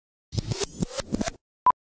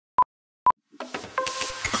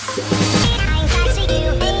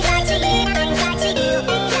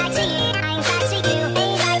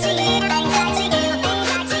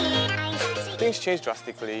changed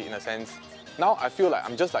drastically in a sense. Now I feel like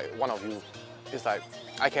I'm just like one of you. It's like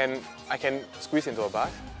I can squeeze into a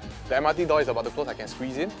bus. The MRT door is about to close, I can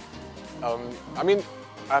squeeze in. I mean,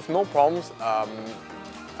 I have no problems,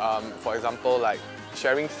 for example, like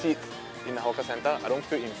sharing seats in the hawker centre. I don't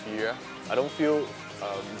feel inferior. I don't feel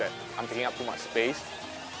that I'm taking up too much space.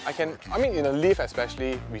 I mean, in a lift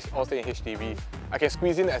especially, we all stay in HDB, I can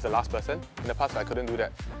squeeze in as the last person. In the past, I couldn't do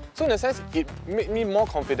that. So in a sense, it made me more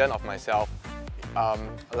confident of myself.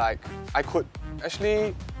 Like, I could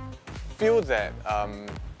actually feel that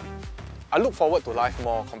I look forward to life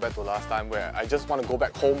more compared to last time, where I just want to go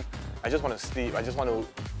back home, I just want to sleep, I just want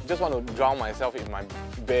to drown myself in my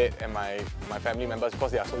bed and my family members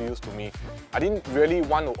because they are so used to me. I didn't really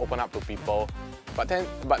want to open up to people,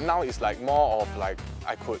 but now it's like more of like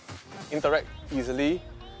I could interact easily.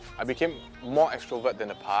 I became more extrovert than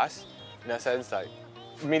the past, in a sense like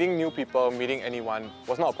meeting new people, meeting anyone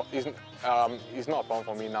was not is not a problem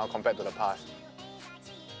for me now compared to the past.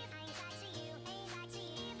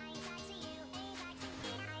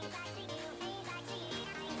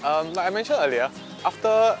 Like I mentioned earlier, after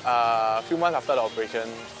a few months after the operation,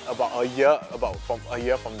 from a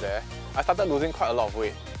year from there, I started losing quite a lot of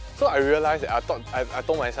weight. So I realized that I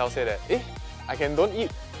told myself, say that, I don't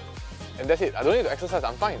eat, and that's it. I don't need to exercise.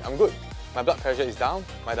 I'm fine. I'm good. My blood pressure is down.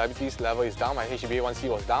 My diabetes level is down. My HbA1c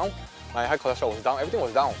was down. My high cholesterol was down. Everything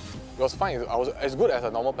was down. It was fine. I was as good as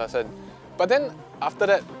a normal person. But then after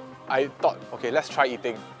that, I thought, okay, let's try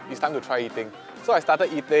eating. It's time to try eating. So I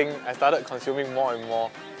started eating. I started consuming more and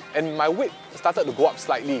more. And my weight started to go up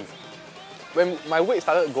slightly. When my weight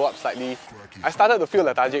started to go up slightly, I started to feel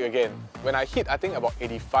lethargic again. When I hit, I think about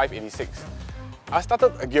 85, 86, I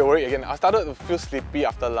started to get worried again. I started to feel sleepy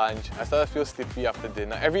after lunch. I started to feel sleepy after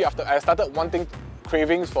dinner. I started wanting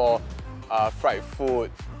cravings for fried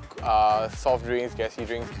food, soft drinks, gassy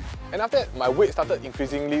drinks. And after that, my weight started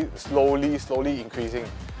increasingly, slowly increasing.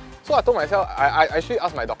 So I told myself, I actually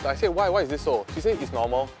asked my doctor, I said, why is this so? She said, it's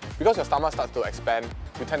normal. Because your stomach starts to expand,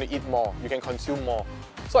 you tend to eat more, you can consume more.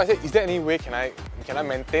 So I said, is there any way can I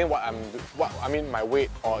maintain my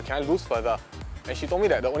weight, or can I lose further? And she told me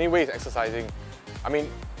that the only way is exercising. I mean,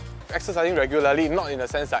 exercising regularly, not in the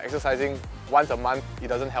sense that exercising once a month, it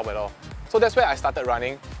doesn't help at all. So that's where I started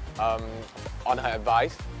running on her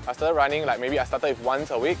advice. I started running, like maybe I started with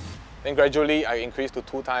once a week, then gradually I increased to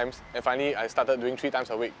 2 times, and finally I started doing 3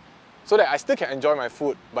 times a week. So that I still can enjoy my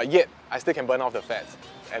food, but yet I still can burn off the fats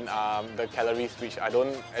and the calories, which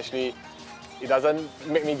it doesn't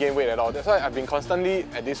make me gain weight at all. That's why I've been constantly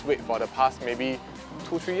at this weight for the past maybe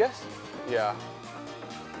 2-3 years. Yeah.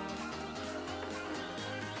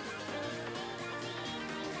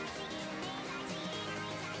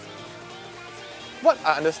 What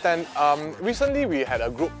I understand, recently we had a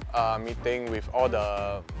group meeting with all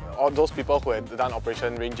those people who had done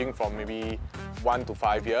operation ranging from maybe 1 to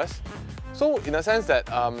 5 years. So in a sense that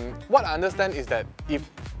what I understand is that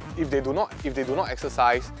if they do not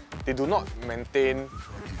exercise, they do not maintain,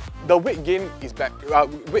 the weight gain is back.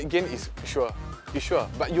 Weight gain is sure,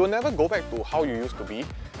 but you will never go back to how you used to be.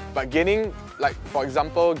 But gaining, like for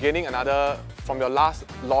example, gaining another from your last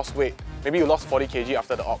lost weight, maybe you lost 40 kg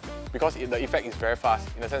after the op, because the effect is very fast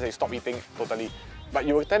in the sense that you stop eating totally. But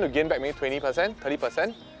you will tend to gain back maybe 20%,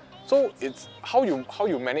 30%. So it's how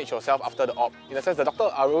you manage yourself after the op. In a sense, the doctor,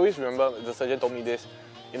 I always remember the surgeon told me this,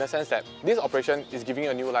 in a sense that this operation is giving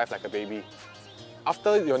you a new life like a baby.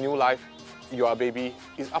 After your new life, you are a baby,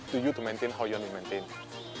 it's up to you to maintain how you want to maintain.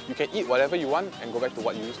 You can eat whatever you want and go back to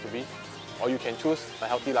what you used to be, or you can choose a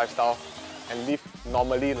healthy lifestyle and live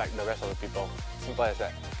normally like the rest of the people. Simple as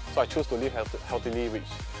that. So I choose to live healthily, which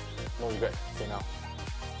no regret till now.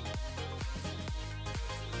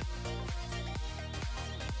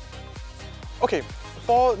 Okay,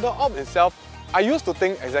 for the op itself, I used to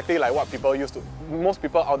think exactly like what most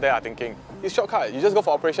people out there are thinking. It's shortcut, you just go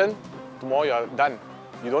for operation, tomorrow you're done.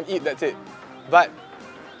 You don't eat, that's it. But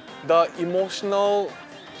the emotional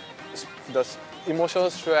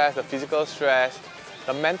stress, the physical stress,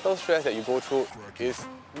 the mental stress that you go through is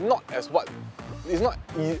not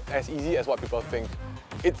as easy as what people think.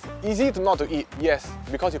 It's easy not to eat, yes,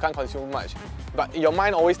 because you can't consume much. But your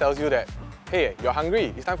mind always tells you that, hey, you're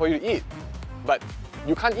hungry, it's time for you to eat. But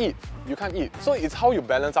you can't eat. So it's how you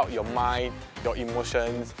balance out your mind, your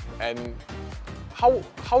emotions, and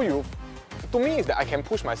how you... To me, is that I can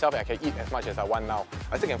push myself and I can eat as much as I want now.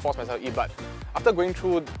 I still can force myself to eat, but after going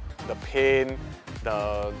through the pain,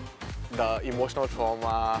 the emotional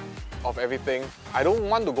trauma of everything, I don't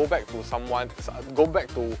want to go back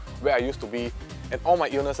to where I used to be, and all my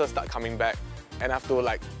illnesses start coming back, and I have to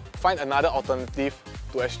like find another alternative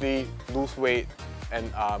to actually lose weight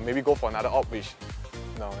and maybe go for another op, which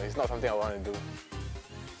no, it's not something I want to do.